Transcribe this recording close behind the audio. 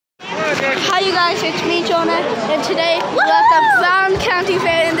Hi you guys, it's me Jonah, and today we're at the Brown County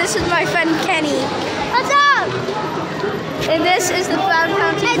Fair, and this is my friend Kenny. What's up? And this is the Brown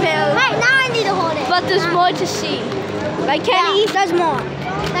County Fair. Hey, now I need to hold it. But there's more to see. Like Kenny, yeah, there's more.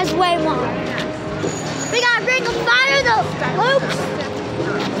 There's way more. We gotta bring a fire though. Oops.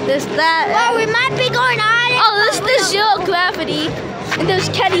 There's that. Well, we might be going on it. Oh, this is the zero gravity, and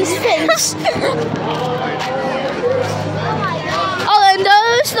there's Kenny's face. Oh, and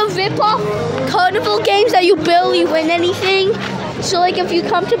those the rip-off carnival games that you barely win anything. So, like, if you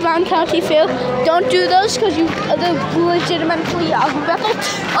come to Brown County Fair, don't do those because they're legitimately rip-off.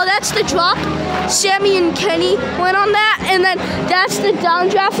 Oh, that's the drop. Sammy and Kenny went on that, and then that's the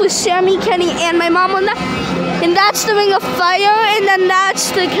downdraft with Sammy, Kenny, and my mom on that. And that's the Ring of Fire, and then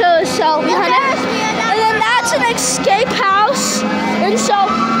that's the carousel behind it. And then that's an escape house. And so,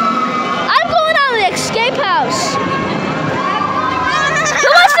 I'm going on the escape house. Who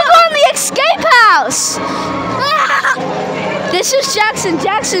wants to go in the escape house? This is Jackson.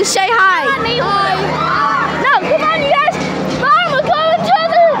 Jackson, say hi. Hi.